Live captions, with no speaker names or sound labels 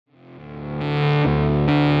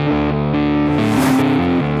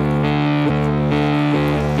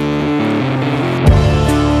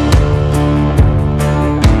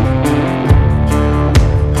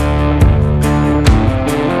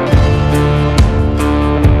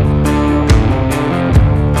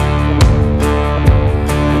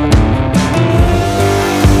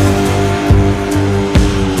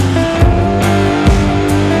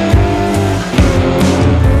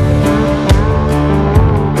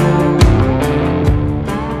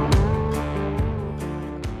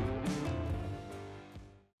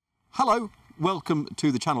Hello, welcome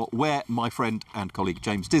to the channel where my friend and colleague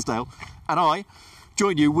James Disdale and I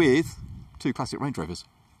join you with two classic Range Rovers.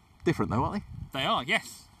 Different though, aren't they? They are,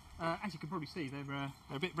 yes. As you can probably see, they're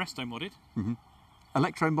a bit restomodded. Mm-hmm.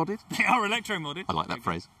 Electromodded? They are electromodded. I like that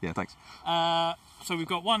phrase. Yeah, thanks. So we've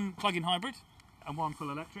got one plug-in hybrid and one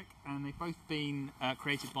full electric, and they've both been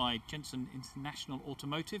created by Jensen International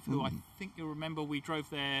Automotive, who I think you'll remember we drove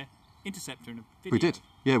their Interceptor in a video. We did.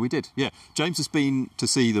 Yeah, we did. Yeah, James has been to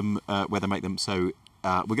see them where they make them, so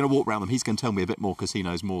we're going to walk around them. He's going to tell me a bit more because he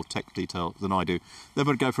knows more tech detail than I do. Then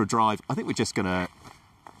we're going to go for a drive. I think we're just going to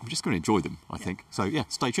enjoy them, I think. So yeah,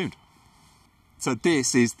 stay tuned. So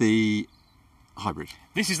this is the hybrid.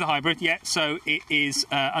 This is the hybrid, yeah. So it is,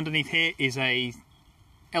 underneath here is a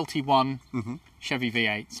LT1 Chevy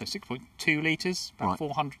V8, so 6.2 litres, about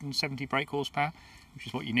 470 brake horsepower, which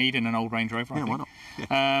is what you need in an old Range Rover, I think. Why not?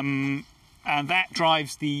 Yeah. And that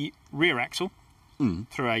drives the rear axle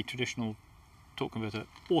through a traditional torque converter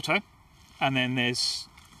auto. And then there's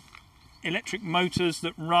electric motors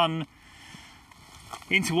that run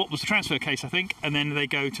into what was the transfer case, I think, and then they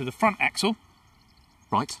go to the front axle.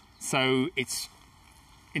 Right. So it's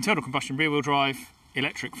internal combustion rear-wheel drive,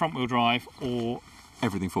 electric front-wheel drive, or...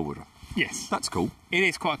 everything forward. Yes. That's cool. It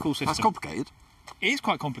is quite a cool system. That's complicated. It is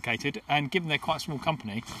quite complicated, and given they're quite a small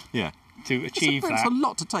company, yeah, to achieve that... It's a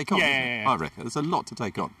lot to take on, yeah, isn't it? I reckon. There's a lot to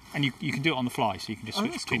take on. And you can do it on the fly, so you can just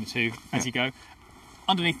switch between the two as you go.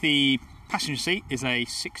 Underneath the passenger seat is a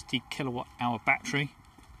 60 kilowatt-hour battery,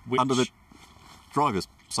 which... under the driver's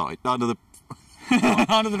side? Under the...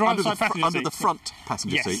 under the driver's side passenger seat. Under the front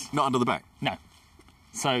passenger seat, not under the back? No.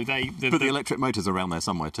 So they... But the electric motors are around there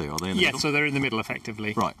somewhere too, are they? In the middle? So they're in the middle,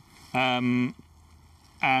 effectively. Right.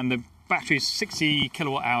 And the battery is 60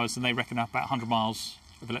 kilowatt hours, and they reckon up about 100 miles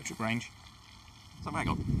of electric range. So hang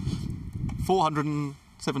on.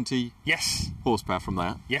 470 horsepower from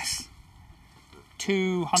that. Yes.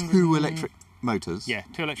 200... two electric motors. Yeah,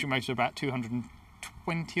 two electric motors are about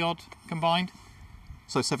 220 odd combined.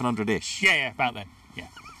 So 700-ish. Yeah, about then. Yeah.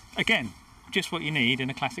 Again, just what you need in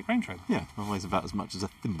a classic Range Rover. Yeah, weighs about as much as a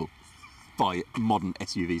thimble by modern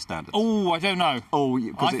SUV standards. Oh, I don't know. Oh,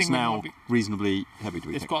 because it's now reasonably heavy, do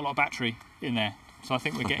we think? It's got a lot of battery in there, so I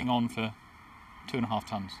think we're getting on for 2.5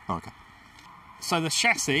 tonnes. Oh, okay. So the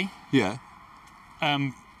chassis, got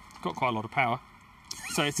quite a lot of power.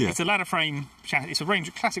 So it's a ladder frame chassis. It's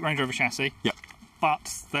a classic Range Rover chassis. Yep.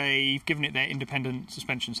 But they've given it their independent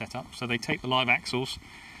suspension setup. So they take the live axles,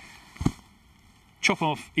 chop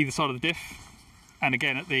off either side of the diff, and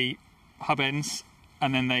again at the hub ends,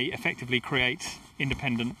 and then they effectively create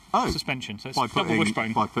independent suspension. So it's double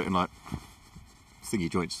wishbone. By putting like thingy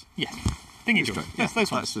joints. Yes, thingy joints. Yes,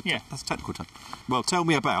 those ones. That's a technical term. Well, tell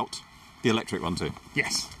me about the electric one too.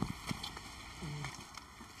 Yes.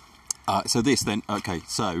 So this then, okay,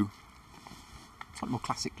 so it's like a more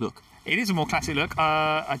classic look. It is a more classic look.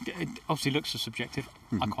 It obviously looks so subjective.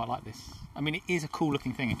 I quite like this. I mean, it is a cool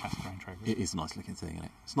looking thing in classic Range Rovers. It is a nice looking thing, isn't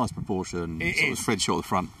it? It's nice proportion. It is. Thread short at the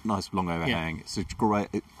front, nice long overhang. Yeah. It's a great.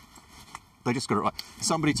 They just got it right.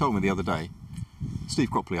 Somebody told me the other day, Steve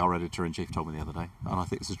Cropley, our editor-in-chief, told me the other day, and I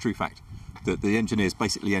think it's a true fact, that the engineers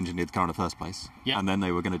basically engineered the car in the first place, and then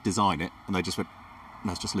they were going to design it, and they just went, no,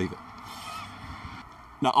 let's just leave it.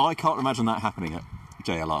 Now, I can't imagine that happening at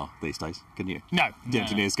JLR these days, can you? No. The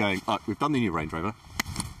engineers going, we've done the new Range Rover.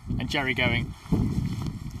 And Jerry going,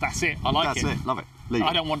 that's it, I like it. That's it, love it. Leave it.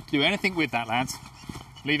 I don't want to do anything with that, lads.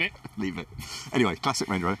 Leave it. Leave it. Anyway, classic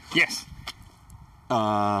Range Rover. Yes.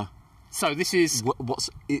 So this is...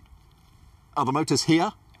 What's it? Are the motors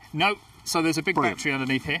here? No. So there's a big battery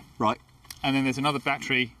underneath here. Right. And then there's another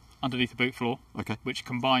battery underneath the boot floor, which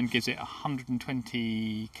combined gives it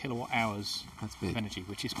 120 kilowatt hours of energy,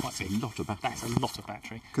 which is quite big. That's a lot of battery. That's a lot of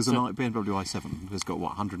battery. Because the BMW i7 has got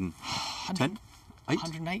what, 110?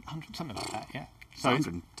 108, something like that. Yeah. So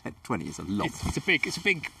 120 is a lot. It's a big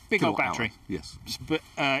old battery. Hour. Yes. But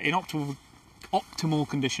in optimal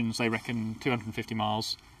conditions, they reckon 250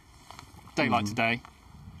 miles. Daylight today,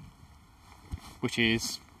 which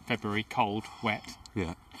is February, cold, wet.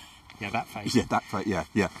 Yeah. Yeah, that phase. Yeah, that phase. Yeah.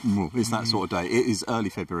 It's that sort of day. It is early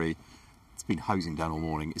February. It's been hosing down all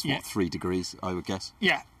morning. It's what, 3 degrees, I would guess.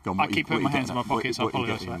 Yeah. I keep putting my hands in my pockets. I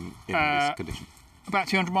apologise for that. In this condition, about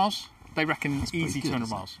 200 miles. They reckon easy 200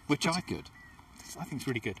 miles, which I think it's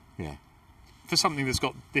really good. Yeah. For something that's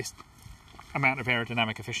got this amount of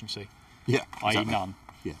aerodynamic efficiency. Yeah. I.e. none.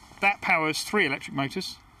 Yeah. That powers 3 electric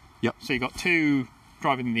motors. Yep. So you've got 2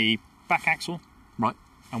 driving the back axle. Right.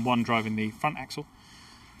 And 1 driving the front axle.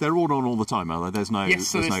 They're all on all the time, are they? There's no...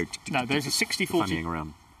 Yes, there's a 60-40... fannying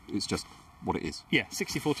around. It's just what it is. Yeah,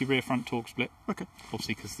 60-40 rear-front torque split. Okay.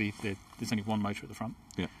 Obviously, because there's only one motor at the front.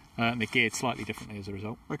 Yeah. They're geared slightly differently as a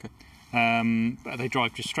result. Okay. But they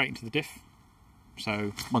drive just straight into the diff.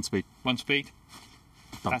 So 1 speed. 1 speed.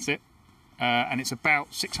 Done. That's it. And it's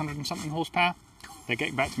about 600 and something horsepower. They're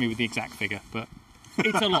getting back to me with the exact figure, but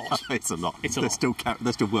it's a lot. It's a lot. It's a they're lot.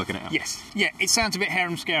 They're still working it out. Yes. Yeah, it sounds a bit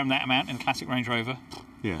harum scarum that amount in a classic Range Rover.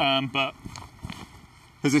 Yeah. But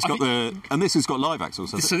has this got and this has got live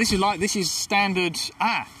axles? So this is standard.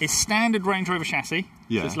 It's standard Range Rover chassis.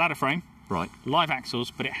 Yeah. So it's ladder frame. Right. Live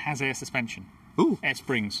axles, but it has air suspension. Ooh. Air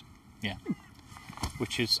springs. Yeah.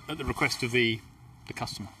 Which is at the request of the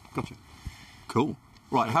customer. Gotcha. Cool.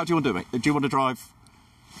 Right. How do you want to do it, mate? Do you want to drive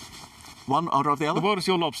one? I'll drive the other. The world is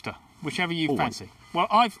your lobster. Whichever you Always. fancy. Well,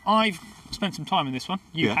 I've spent some time in this one.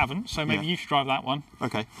 You haven't, so maybe Yeah. you should drive that one.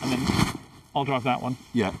 Okay. And then I'll drive that one.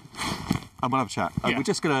 Yeah. And we'll have a chat. Yeah. We're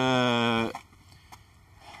just gonna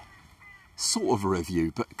sort of a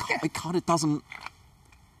review, but it kind of doesn't.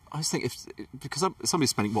 I just think because somebody's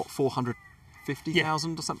spending what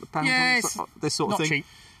 450,000 or something pounds Yeah, on this sort of not thing. cheap.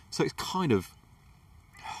 So it's kind of.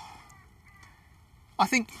 I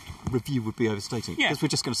think Review would be overstating because we're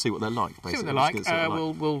just going to see what they're like. Basically. see what they're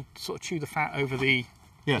like. We'll sort of chew the fat over the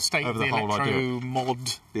state over of the the whole idea.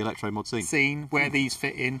 electromod The electromod scene. where these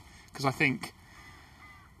fit in, because I think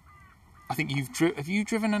have you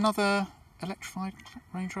driven another electrified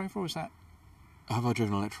Range Rover, or is that? Have I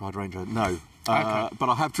driven an electrified Range Rover? No. Okay. But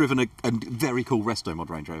I have driven a very cool Restomod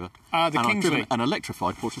Range Rover. The and Kingsley. I've driven an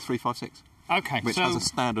electrified Porsche 356, Okay, which so has a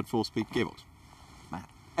standard 4-speed gearbox. Man.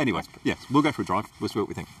 Anyway, yes, we'll go for a drive. We'll see what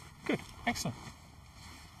we think. good, excellent.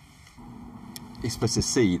 You're supposed to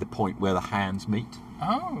see the point where the hands meet.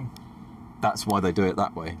 Oh, That's why they do it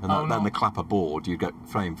that way. And Oh, then no. the clapper board, you'd go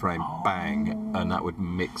frame, bang, and that would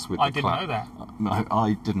mix with I the didn't clap. know that. No,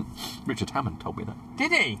 I didn't. Richard Hammond told me that.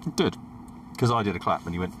 did he? He did. Because I did a clap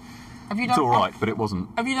and he went, Have you it's done? all right, but it wasn't.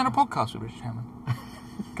 Have you done a podcast with Richard Hammond?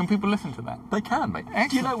 Can people listen to that? They can, mate. Do you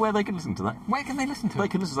Excellent. know where they can listen to that? Where can they listen to They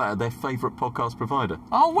it? can listen to that at their favourite podcast provider.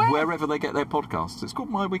 Oh, where? Wherever they get their podcasts. It's called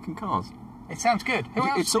My Week in Cars. It sounds good. Who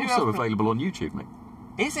else? It's who also else- available on YouTube, mate.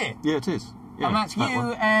 Is it? Yeah, it is. Yeah, And that's that you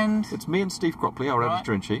one. and. It's me and Steve Cropley, our Right.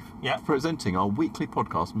 editor-in-chief, Yeah. presenting our weekly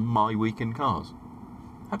podcast, My Week in Cars.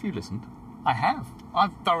 Have you listened? I have.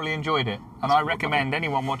 I've thoroughly enjoyed it, and I recommend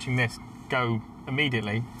anyone watching this go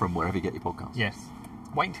immediately. From wherever you get your podcasts. Yes.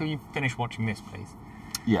 Wait until you finish watching this, please.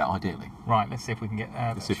 Yeah, ideally. Right. Let's see if we can get.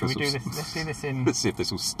 Let's see if Should we this do will- this? Let's do this in. Let's see if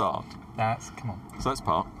this will start. Come on. So that's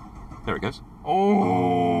part. There it goes. Oh.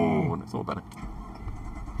 Oh, I wouldn't have thought about it.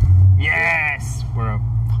 Yes.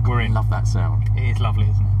 We're in. Love that sound. It is lovely,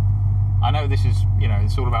 isn't it? I know this is,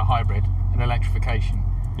 it's all about hybrid and electrification,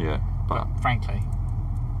 Yeah, but but frankly,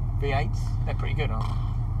 V8s, they're pretty good, aren't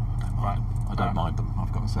they? Right. I don't mind them,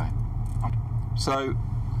 I've got to say. So,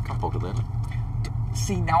 cup holder there. Look.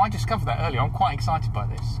 See, now I discovered that earlier. I'm quite excited by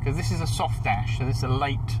this, because this is a soft dash, so this is a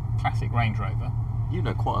late classic Range Rover. You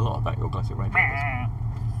know quite a lot about your classic Range Rovers.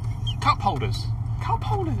 Cup holders. Cup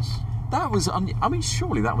holders. That was,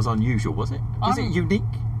 surely that was unusual, was it? Was it unique?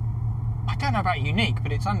 I don't know about unique,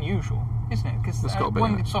 but it's unusual, isn't it? Because It's gotta be,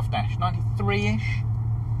 when isn't did it? soft dash? 93-ish?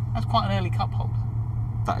 That's quite an early cup holder.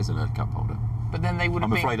 That is an early cup holder. But then they would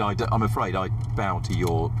have I'm been... afraid I bow to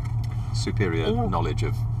your superior knowledge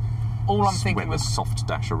of all I'm thinking when the was... soft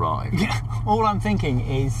dash arrived. Yeah, all I'm thinking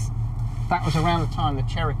is that was around the time the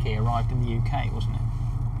Cherokee arrived in the UK, wasn't it?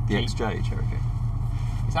 The Jeep. XJ Cherokee.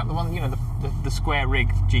 Is that the one, the square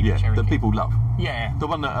rigged Jeep Yeah, Cherokee? that people love. Yeah. The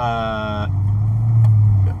one that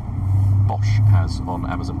Bosch has on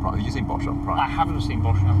Amazon Prime. Have you seen Bosch on Prime? I haven't seen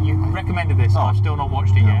Bosch. You recommended this. Oh. I've still not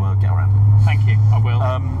watched it yet. Well, get around it. Thank you. I will.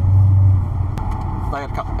 They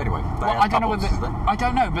had anyway. They had I don't know couples, whether is there? I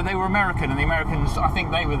don't know, but they were American, and the Americans, I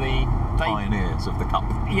think they were Pioneers of the cup.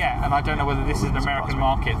 Yeah, and I don't know whether this is an Wouldn't American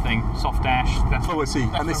surprise me. market thing. Soft dash. That's Oh, I see.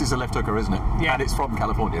 that's And this is a left hooker, isn't it? Yeah. And it's from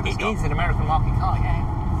California. This It car. is an American market car. Yeah.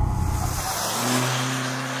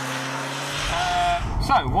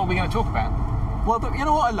 So, what are we going to talk about? Well, you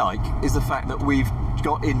know what I like is the fact that we've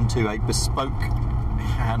got into a bespoke,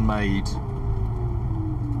 handmade,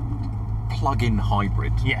 plug-in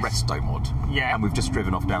hybrid Yes. Restomod. Yeah. And we've just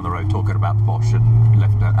driven off down the road talking about Bosch and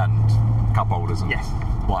left and cup holders and Yes.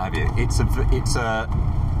 what have you.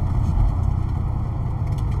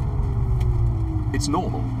 It's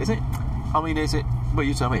normal, is it? I mean, is it? Well,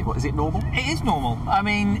 you tell me. What is it normal? It is normal. I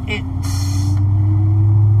mean, it's...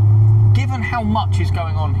 Given how much is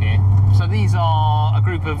going on here, so these are a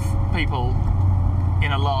group of people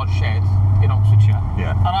in a large shed in Oxfordshire.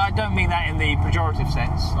 Yeah. And I don't mean that in the pejorative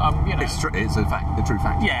sense. It's a fact, a true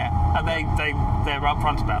fact. Yeah, and they're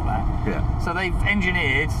upfront about that. Yeah. So they've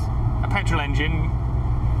engineered a petrol engine,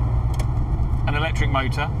 an electric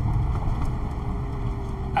motor,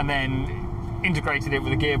 and then integrated it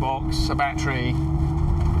with a gearbox, a battery.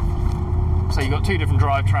 So you've got 2 different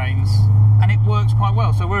drivetrains, and it works quite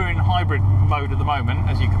well. So we're in hybrid mode at the moment,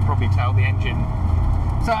 as you can probably tell, the engine.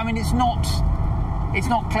 So I mean, it's not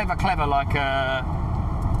clever like a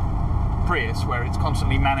Prius, where it's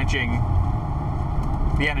constantly managing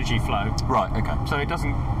the energy flow. Right, okay. So it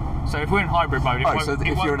doesn't. So if we're in hybrid mode,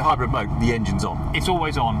 if you're in hybrid mode, the engine's on. It's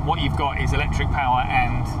always on. What you've got is electric power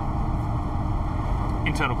and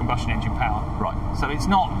internal combustion engine power. Right. So it's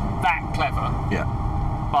not that clever. Yeah.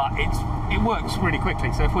 But it works really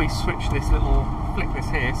quickly. So if we switch flick this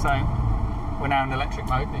here, so we're now in electric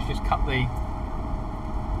mode. Let's just cut the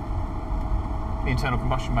internal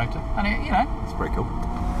combustion motor, and it's pretty cool.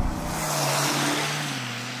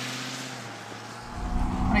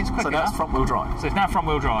 And it's quick so now enough. it's front wheel drive. So it's now front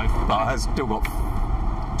wheel drive, but it has still got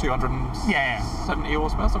 270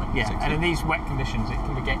 horsepower, something. Yeah, 60. and in these wet conditions, it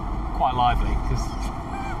can get quite lively because,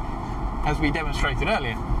 as we demonstrated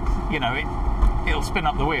earlier, it'll spin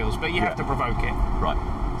up the wheels, but you have to provoke it. Right.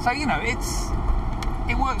 So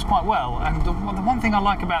it works quite well. And the one thing I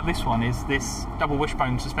like about this one is this double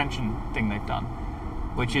wishbone suspension thing they've done,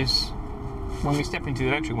 which is, when we step into the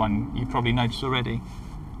electric one, you probably noticed already,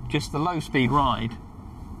 just the low speed ride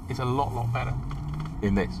is a lot better.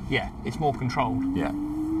 In this? Yeah, it's more controlled. Yeah.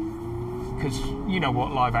 Because you know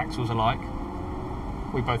what live axles are like.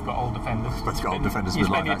 We both got old Defenders. Both got old Defenders with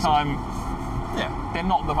live axles. You spend your time... Yeah. They're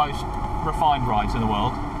not the most refined rides in the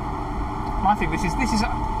world. And I think this is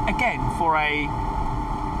again, for a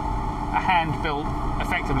hand-built,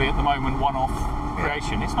 effectively at the moment, one-off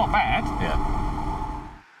creation. It's not bad. Yeah.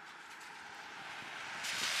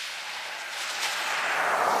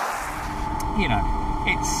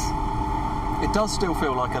 It does still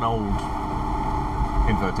feel like an old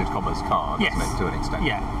inverted commas car, doesn't it, to an extent?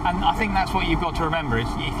 Yeah, and I think that's what you've got to remember is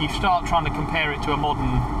if you start trying to compare it to a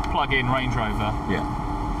modern plug-in Range Rover,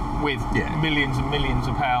 with millions and millions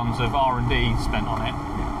of pounds of R&D spent on it,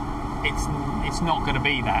 it's not going to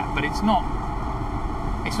be that, but it's not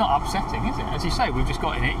upsetting, is it? As you say, we've just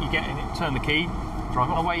got in it, you get in it, turn the key,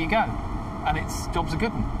 drive on, away you go, and its job's a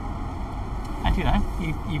good one. And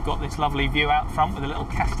you've got this lovely view out front with a little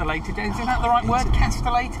castellated. Is that the right word?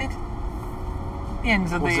 Castellated? The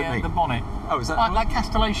ends of the bonnet. Oh, is that like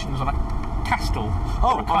castellations on a castle?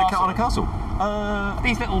 Oh, on a castle.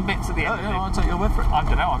 These little bits at the end. Yeah, I'll take your word for it. I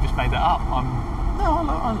don't know. I've just made that up. I'm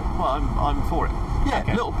for it. Yeah,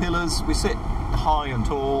 okay. Little pillars. We sit high and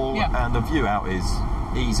tall, and the view out is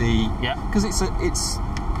easy. Yeah. Because it's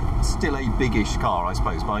still a biggish car, I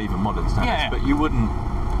suppose, by even modern standards. Yeah. But you wouldn't.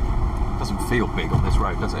 Doesn't feel big on this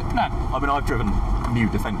road, does it? No. I mean, I've driven new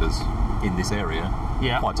Defenders in this area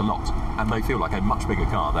quite a lot, and they feel like a much bigger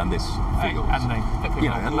car than this feels.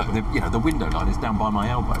 And look, the window line is down by my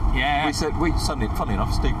elbow. Yeah. We suddenly, funnily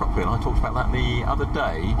enough, Steve Cropley and I talked about that the other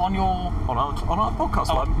day on our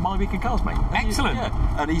podcast, My Week in Cars, mate. Excellent.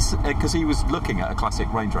 And he's because he was looking at a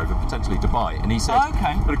classic Range Rover potentially to buy, and he said,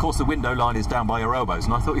 but of course the window line is down by your elbows,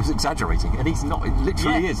 and I thought he was exaggerating, and he's not. It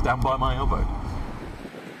literally is down by my elbow.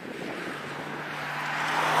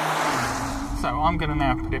 So I'm going to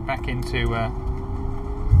now put it back into...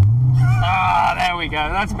 there we go.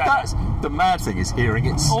 That's better. The mad thing is hearing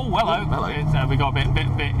it. Oh, hello. We got a bit.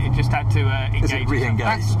 It just had to engage. Is it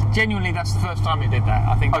re-engaged? Genuinely, that's the first time it did that.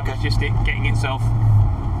 I think that was just it getting itself...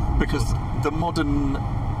 Because the modern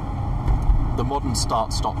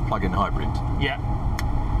start-stop plug-in hybrid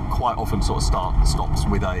quite often sort of stops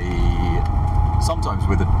with sometimes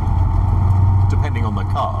with a, depending on the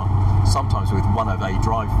car, sometimes with one of a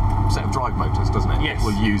set of drive motors, doesn't it? Yes. It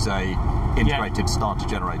will use a integrated starter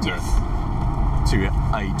generator to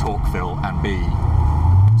A, torque fill, and B,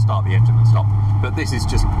 start the engine and stop. But this is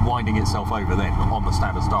just winding itself over then on the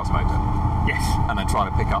standard starter motor. Yes. And then trying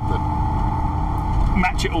to pick up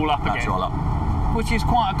match it all up again. Match it all up. Which is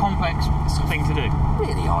quite a complex thing to do.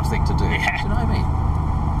 Really hard thing to do. Yeah. Do you know what I mean?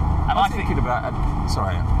 And I was thinking about...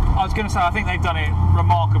 sorry. I was going to say, I think they've done it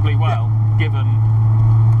remarkably well, given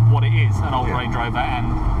what it is, an old Range Rover and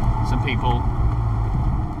some people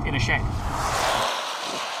in a shed.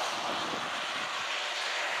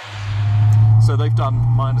 So they've done,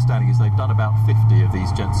 my understanding is they've done about 50 of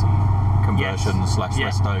these Jensen conversions /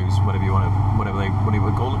 restos, whatever you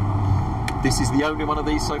would call them. This is the only one of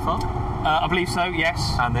these so far? I believe so,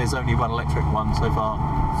 yes. And there's only one electric one so far?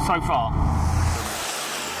 So far.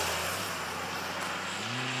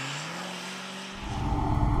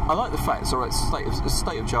 I like the fact it's alright.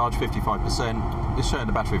 State of charge 55%. It's showing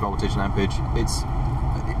the battery voltage and ampage.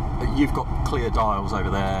 You've got clear dials over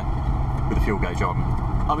there with the fuel gauge on.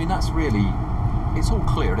 I mean, that's really, it's all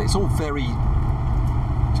clear. It's all very.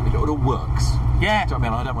 It all works. Yeah. I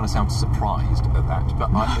mean, I don't want to sound surprised at that, but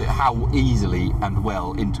how easily and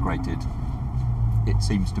well integrated it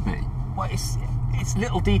seems to be. Well, it's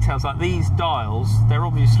little details like these dials. They're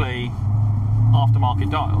obviously aftermarket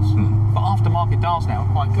dials, but aftermarket dials now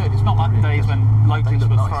are quite good. It's not like the days when Lotus was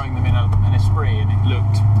nice. throwing them in an Esprit and it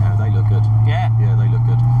looked. No, they look good. Yeah. Yeah, they look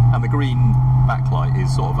good. And the green backlight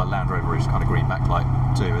is sort of a Land Rover-ish kind of green backlight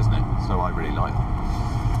too, isn't it? So I really like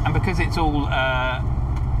that. And because it's all,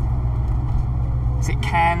 is it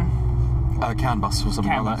CAN bus or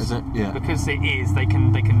something like that, is it? Yeah. Because it is, they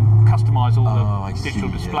can customise all the digital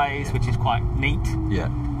displays, which is quite neat. Yeah.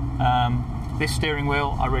 This steering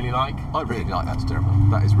wheel I really like. I really like that steering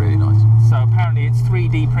wheel. That is really nice. So apparently it's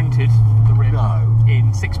 3D printed, the rim,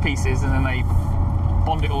 in 6 pieces, and then they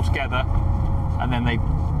bond it all together, and then they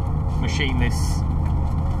machine this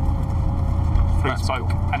 3-spoke,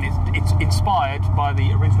 cool. And it's inspired by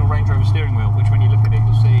the original Range Rover steering wheel, which when you look at it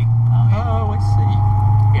you'll see. Oh, I see.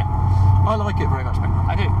 Yeah. I like it very much, mate.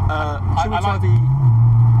 I do. Should we try like the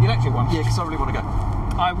electric one? Yeah, because I really want to go.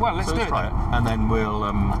 Well, let's do it. Try it, and then we'll.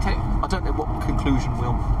 I don't know what conclusion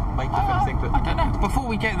we'll make, if anything. But I don't know. Before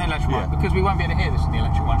we get in the electric one, because we won't be able to hear this in the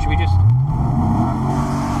electric one, should we just?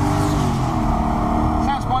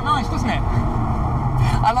 Sounds quite nice, doesn't it?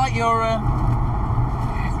 I like your.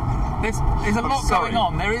 There's a lot going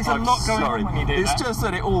on. There is a lot going on when you do that. It's just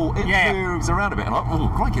that it moves around a bit, and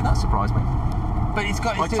crikey, that surprised me. But it's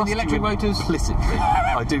doing the electric motors implicitly.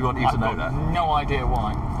 I do want you to know that. No idea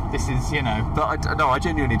why. This is, But I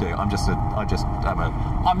genuinely do.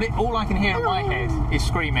 All I can hear in my head is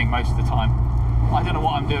screaming most of the time. I don't know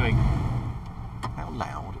what I'm doing. How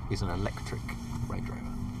loud is an electric Range Rover?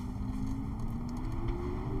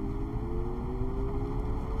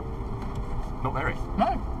 Not very.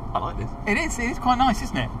 No. I like this. It is quite nice,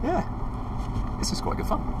 isn't it? Yeah. This is quite good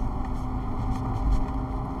fun.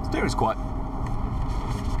 Steering's quite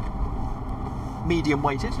medium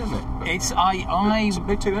weighted, isn't it? It's a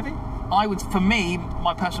bit too heavy. I would, for me,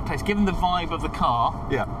 my personal taste, given the vibe of the car.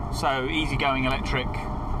 Yeah. So easygoing electric,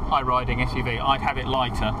 high riding SUV. I'd have it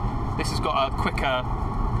lighter. This has got a quicker.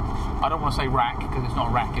 I don't want to say rack because it's not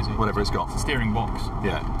a rack, is it? Whatever it's got. It's a steering box.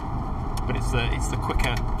 Yeah. But it's the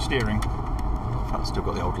quicker steering. It's still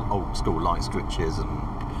got the old school light switches and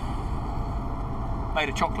made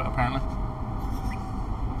of chocolate apparently.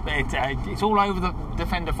 It's all over the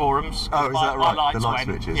Defender forums. Oh, is that right? The light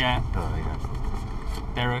switches. Yeah. Oh,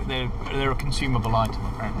 there you go. They're a consumable item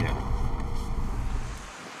apparently. Yeah.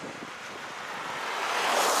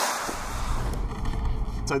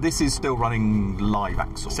 So this is still running live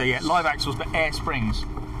axles. So yeah, live axles, but air springs,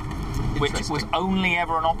 which was only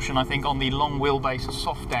ever an option, I think, on the long wheelbase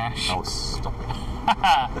soft dash. Oh, stop it.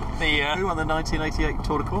 Who won the 1988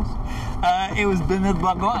 Tour de Course? It was Bernard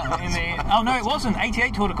Bagoin in the. Oh no, it wasn't.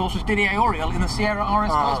 88 Tour de Course was Didier Auriol in the Sierra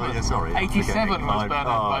RS Cosworth. Oh, yeah, sorry. 87 was Bernard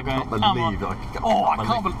Bagoin. I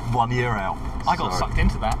can't believe 1 year out. I got sucked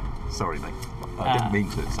into that. Sorry, mate. I didn't mean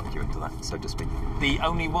to suck you into that, so to speak. The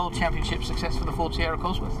only World Championship success for the Ford Sierra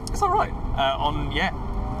Cosworth. Is that right? On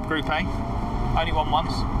Group A. Only won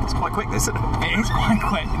once. It's quite quick, isn't it? It is quite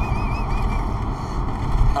quick.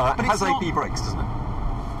 It has AP brakes, doesn't it?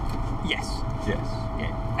 Yes. Yes.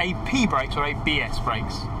 Yeah. AP brakes or ABS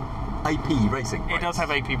brakes? AP racing brakes. It does have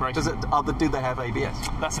AP brakes. Do they have ABS?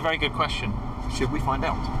 That's a very good question. Should we find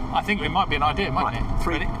out? I think it might be an idea, mightn't it?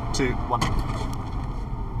 3, 2, 1.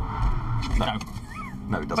 No.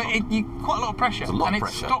 No, it doesn't. But quite a lot of pressure. It's a lot of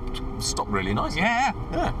pressure. It stopped really nicely. Yeah.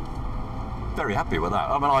 Yeah. Very happy with that.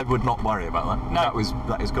 I mean, I would not worry about that. No.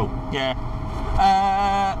 That is cool. Yeah.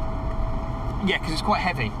 Yeah, because it's quite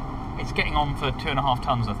heavy. It's getting on for 2.5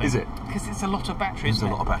 tons, I think. Is it? Because it's a lot of battery, isn't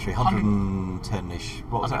it? It's a lot of battery. 110-ish.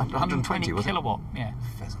 What was that? 120, was it? Kilowatt, yeah.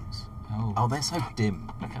 Pheasants. Oh, they're so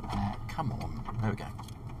dim. Look at that. Come on. There we go.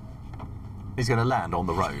 He's going to land on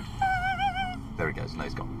the road. There he goes. No,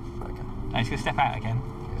 he's gone. Okay. And he's going to step out again.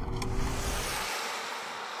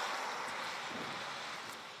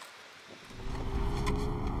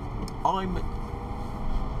 Yeah. I'm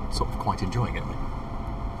sort of quite enjoying it, mate.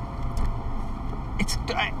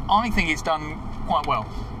 I think it's done quite well.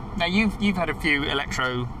 Now you've had a few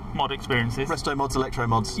Electromod experiences. Restomods,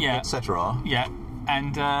 Electromods, etc. Yeah,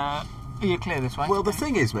 and are you clear this way? Well, the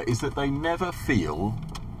thing is that they never feel,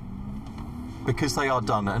 because they are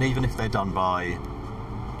done, and even if they're done by,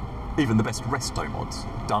 even the best Restomods,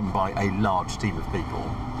 done by a large team of people,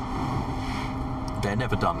 they're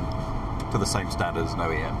never done to the same standard as an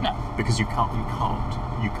OEM. No. Because you can't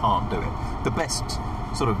do it. The best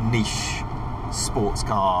sort of niche sports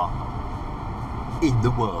car in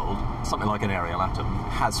the world, something like an Ariel Atom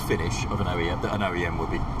has finish of an OEM that an OEM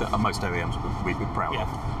would be, that most OEMs would be proud of.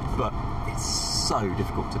 But it's so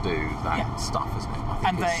difficult to do that stuff, isn't it?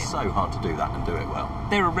 I think it's so hard to do that and do it well.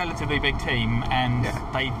 They're a relatively big team, and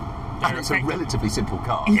and it's a relatively simple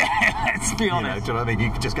car. Yeah, let's be honest. Do you know what I mean?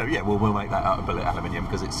 You could just go, we'll make that out of billet aluminium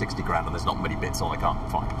because it's 60 grand and there's not many bits on the car.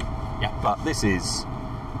 Fine. Yeah. But there's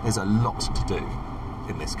a lot to do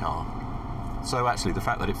in this car. So actually, the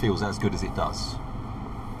fact that it feels as good as it does,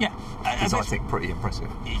 is I think pretty impressive.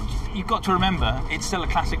 You've got to remember, it's still a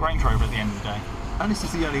classic Range Rover at the end of the day. And this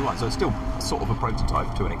is the only one, so it's still sort of a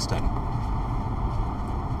prototype to an extent.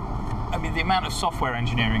 I mean, the amount of software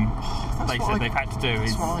engineering they've had to do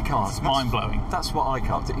is mind-blowing. That's what I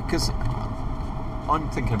can't do, because I'm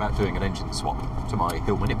thinking about doing an engine swap to my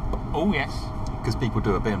Hillman Imp. Oh, yes. Because people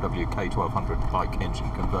do a BMW K1200 bike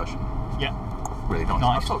engine conversion. Yeah. Really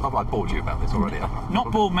nice. I've bored you about this already.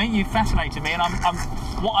 Not bored me, you've fascinated me, and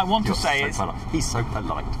what I want to say is... He's so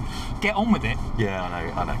polite. Get on with it. Yeah,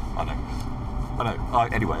 I know.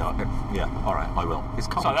 Anyway, all right, I will. It's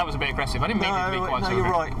Sorry, that was a bit aggressive. I didn't mean it to be quite so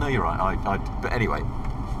aggressive. No, you're right. But anyway,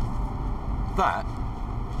 that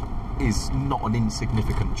is not an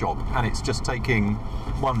insignificant job, and it's just taking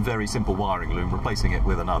one very simple wiring loom, replacing it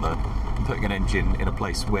with another, and putting an engine in a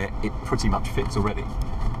place where it pretty much fits already.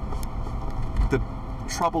 The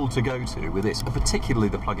trouble to go to with this, and particularly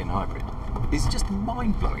the plug-in hybrid, is just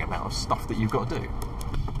mind-blowing amount of stuff that you've got to do.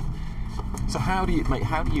 So how do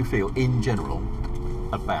you feel in general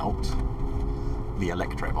about the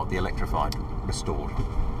Electromod, the electrified, restored?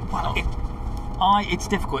 Well, it's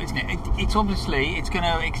difficult, isn't it? It's obviously going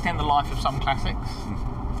to extend the life of some classics.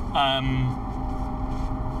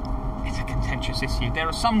 It's a contentious issue. There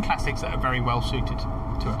are some classics that are very well suited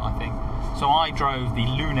to it, I think. So I drove the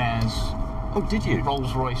Lunars. Oh, did you?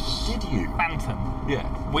 Rolls-Royce. Did you? Phantom. Yeah.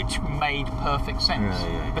 Which made perfect sense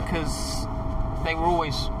because they were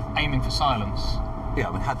always aiming for silence. Yeah,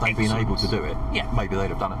 I mean, had they been able to do it, maybe they'd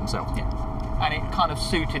have done it themselves. Yeah. And it kind of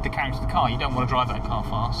suited the character of the car. You don't want to drive that car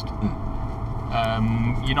fast.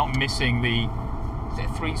 You're not missing the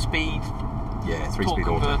 3-speed three-speed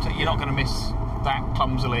converter. auto. You're not going to miss that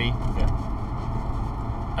clumsily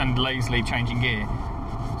and lazily changing gear.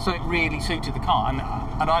 So it really suited the car, and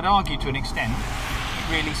I'd argue to an extent it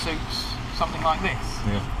really suits something like this.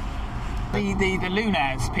 Yeah. The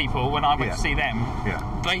Lunars people, when I went to see them,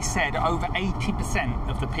 they said over 80%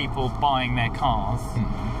 of the people buying their cars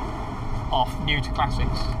are new to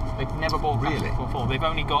classics. They've never bought classics before. They've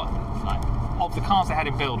only got, of the cars they had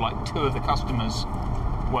in build, 2 of the customers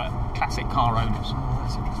were classic car owners. Oh,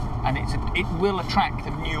 that's interesting. And it will attract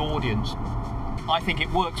a new audience. I think it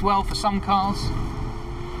works well for some cars,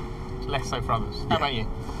 less so for others. How about you?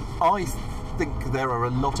 I think there are a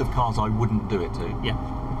lot of cars I wouldn't do it to. Yeah.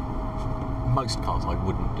 Most cars I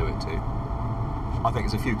wouldn't do it to. I think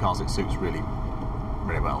there's a few cars it suits really,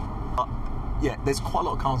 really well. There's quite a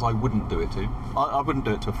lot of cars I wouldn't do it to. I wouldn't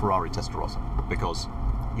do it to a Ferrari Testarossa because,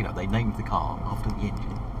 they named the car after the engine. Do you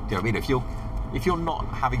know what I mean? If you're not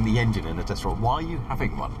having the engine in a Testarossa, why are you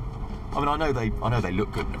having one? I mean, I know they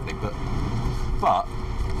look good and everything, but.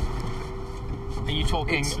 Are you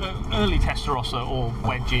talking early Testarossa or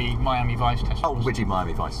wedgie Miami Vice Testarossa? Oh, wedgie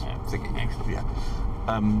Miami Vice. Yeah. Excellent. Yeah.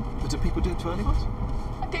 Do people do it to early ones?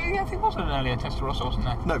 I think it was an earlier Testarossa, wasn't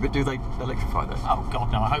there? No, but do they electrify those? Oh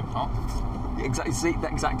God, no! I hope not. Exactly. See,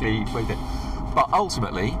 exactly. But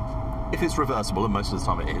ultimately, if it's reversible, and most of the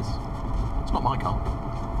time it is, it's not my car.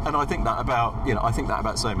 And I think that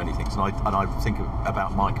about so many things. And I think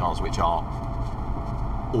about my cars, which are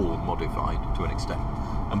all modified to an extent.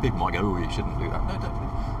 And people might go, "Oh, you shouldn't do that." No,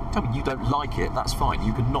 don't. Tell me you don't like it. That's fine.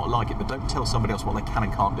 You could not like it, but don't tell somebody else what they can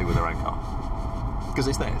and can't do with their own car. Because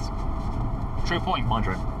it's theirs. True point. Mind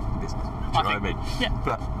your own business. Do you know what I mean? Yeah.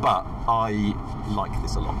 But I like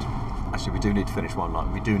this a lot. Actually, we do need to finish one.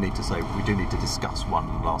 We do need to discuss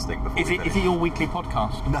one last thing before. Is it your weekly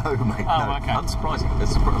podcast? No, mate. Oh, no. okay. Unsurprisingly,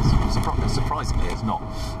 surprisingly, it's not.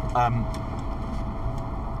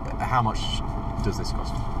 How much does this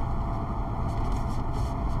cost?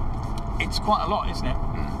 It's quite a lot, isn't it?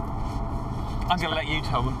 I'm going to let you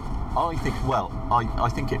tell them. I think. Well, I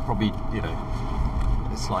think it probably.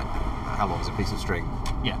 It's like how long is a piece of string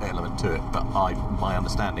element to it, but my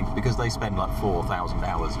understanding, because they spend 4,000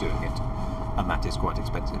 hours doing it, and that is quite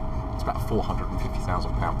expensive. It's about a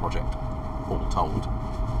 £450,000 project, all told.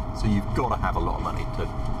 So you've got to have a lot of money to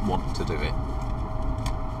want to do it.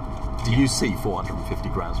 Do you see 450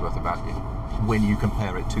 grand's worth of value when you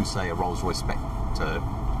compare it to, say, a Rolls-Royce spec to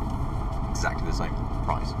exactly the same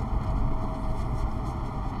price?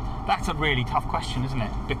 That's a really tough question, isn't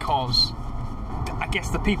it? Because I guess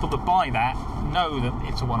the people that buy that know that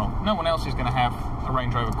it's a one-off. No one else is going to have a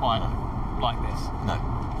Range Rover quite like this. No.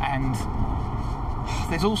 And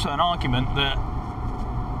there's also an argument that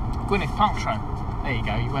Gwyneth Paltrow, there you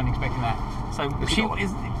go, you weren't expecting that. So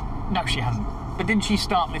no, she hasn't. But didn't she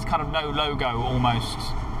start this kind of no logo almost?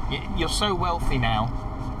 You're so wealthy now.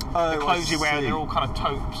 Oh, the clothes you wear, they're all kind of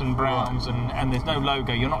taupes and browns, and there's no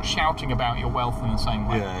logo. You're not shouting about your wealth in the same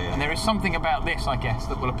way. Yeah. And there is something about this, I guess,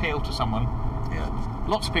 that will appeal to someone. Yeah.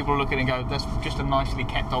 Lots of people look at it and go, that's just a nicely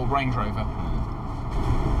kept old Range Rover.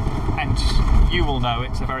 And you will know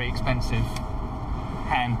it's a very expensive,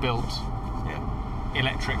 hand-built,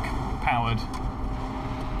 electric-powered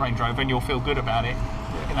Range Rover, and you'll feel good about it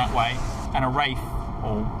in that way. And a Wraith,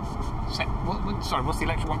 or... what's the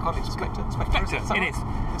electric one called? It's Spectre. It is.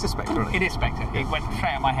 It's a Spectre, isn't it? It is Spectre. Yeah. It went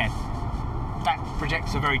straight out my head. That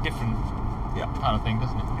projects a very different kind of thing,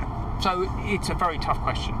 doesn't it? Yeah. So it's a very tough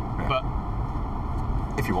question, but...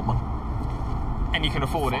 If you want one. And you can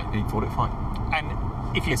afford it. You can afford it, fine. And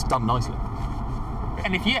if you... It's done nicely.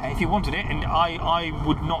 And if you wanted it, and I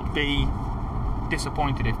would not be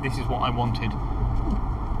disappointed if this is what I wanted.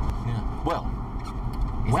 Yeah. Well...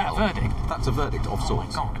 Is that a verdict? That's a verdict of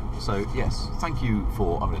sorts. Oh my God. So, yes, thank you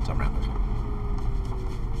for... I'm going to turn around actually.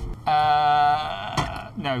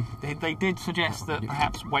 No, they did suggest that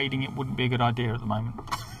perhaps wading it wouldn't be a good idea at the moment.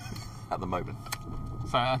 At the moment.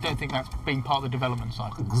 So I don't think that's been part of the development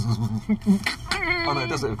cycle. Oh no, it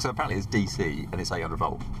doesn't, because apparently it's DC and it's 800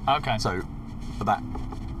 volt. Okay. So, that,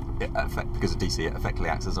 because of DC, it effectively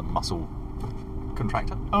acts as a muscle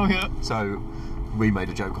contractor. Oh yeah. So, we made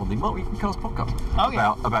a joke on the Mark Weekcast podcast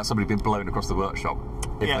about somebody being blown across the workshop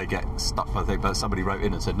if they get stuck by the thing. But somebody wrote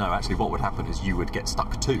in and said, no, actually what would happen is you would get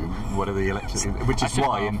stuck to whatever the electric... Which is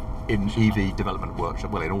why in EV development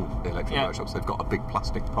workshop, well, in all electric workshops, they've got a big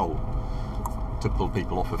plastic pole to pull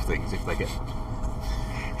people off of things if they get...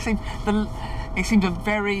 It seems a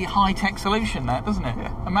very high-tech solution, that, doesn't it?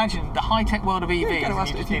 Yeah. Imagine the high-tech world of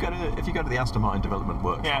EVs. If you go to the Aston Martin development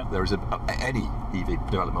workshop, there is any EV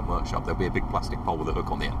development workshop, there'll be a big plastic pole with a hook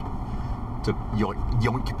on the end to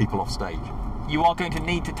yoink people off stage. You are going to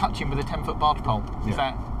need to touch him with a 10-foot barge pole. Is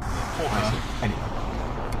that...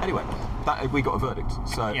 Anyway, we got a verdict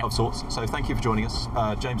of sorts. So thank you for joining us.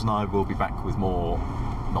 James and I will be back with more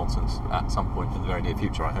nonsense at some point in the very near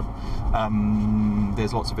future, I hope.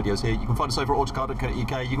 There's lots of videos here. You can find us over at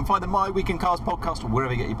autocar.co.uk. You can find the My Week in Cars podcast or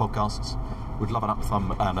wherever you get your podcasts. We'd love an up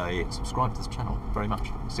thumb and a subscribe to this channel very much.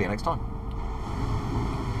 See you next time.